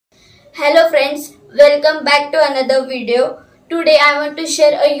Hello friends, welcome back to another video. Today I want to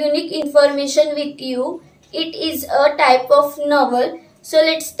share a unique information with you. It is a type of novel. So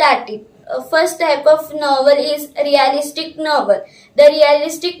let's start it. First type of novel is realistic novel. The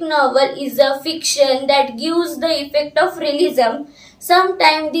realistic novel is a fiction that gives the effect of realism.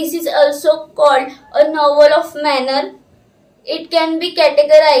 Sometimes this is also called a novel of manner. It can be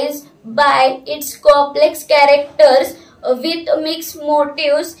categorized by its complex characters with mixed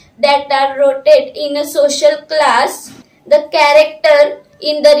motives that are rooted in a social class. The character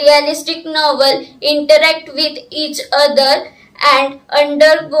in the realistic novel interact with each other and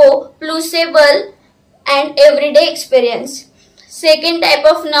undergo plausible and everyday experience. Second type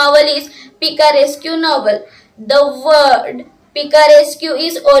of novel is Picaresque novel. The word Picaresque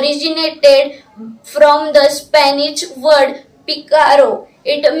is originated from the Spanish word Picaro.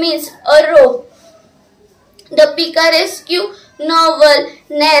 It means a rope. The Picaresque novel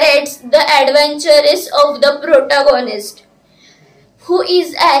narrates the adventures of the protagonist, who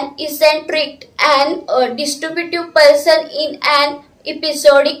is an eccentric and disreputable person in an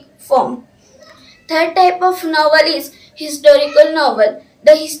episodic form. Third type of novel is historical novel.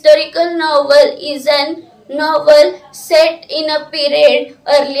 The historical novel is a novel set in a period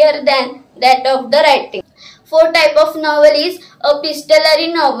earlier than that of the writing. Fourth type of novel is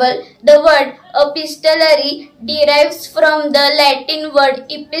epistolary novel. The word epistolary derives from the Latin word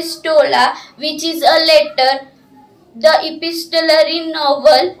epistola, which is a letter. The epistolary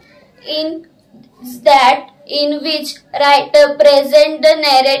novel is that in which writer present the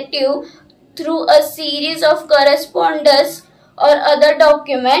narrative through a series of correspondence or other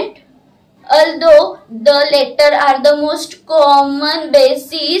document. Although the latter are the most common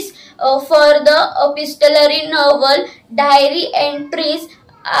basis for the epistolary novel, diary entries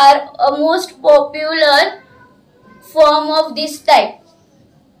are a most popular form of this type.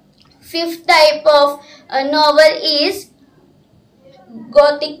 Fifth type of novel is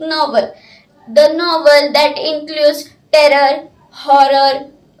Gothic novel. The novel that includes terror,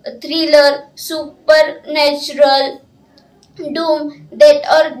 horror, thriller, supernatural, doom, death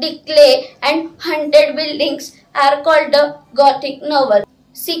or decay, and haunted buildings are called the Gothic novel.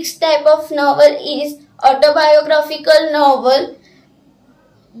 Sixth type of novel is autobiographical novel.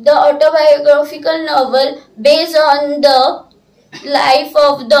 The autobiographical novel based on the life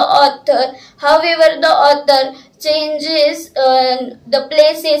of the author. However, the author changes the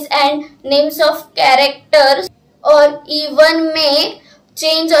places and names of characters, or even may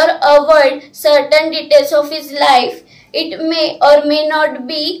change or avoid certain details of his life. It may or may not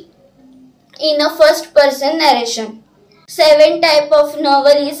be in a first person narration. Seventh type of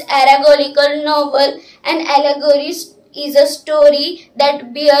novel is allegorical novel. An allegory is a story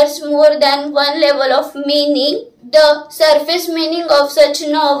that bears more than one level of meaning. The surface meaning of such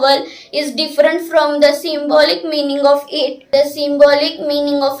novel is different from the symbolic meaning of it. The symbolic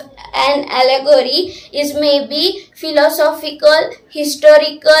meaning of an allegory is maybe philosophical,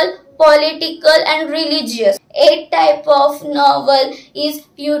 historical, political and religious. Eighth type of novel is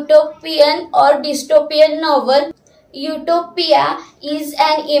utopian or dystopian novel. Utopia is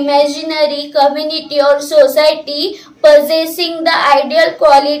an imaginary community or society possessing the ideal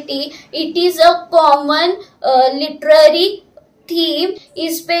quality. It is a common literary theme,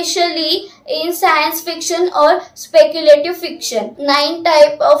 especially in science fiction or speculative fiction. Ninth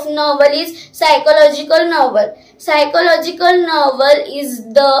type of novel is psychological novel. Psychological novel is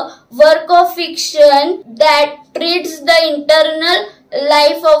the work of fiction that treats the internal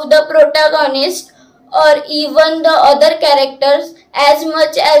life of the protagonist or even the other characters as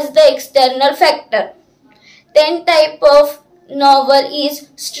much as the external factor. 10th type of novel is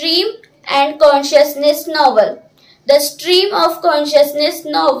stream and consciousness novel. The stream of consciousness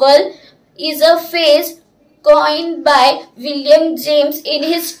novel is a phrase coined by William James in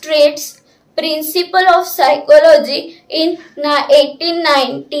his treatise Principle of Psychology in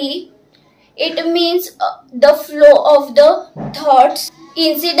 1890. It means the flow of the thoughts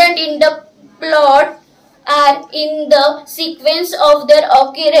incident in the plot are in the sequence of their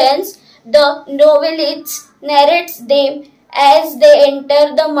occurrence. The novelist narrates them as they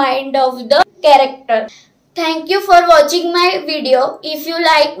enter the mind of the character. Thank you for watching my video. If you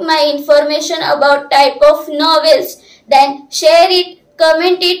like my information about type of novels, then share it,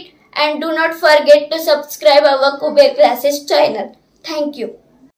 comment it, and do not forget to subscribe our KUBER classes channel. Thank you.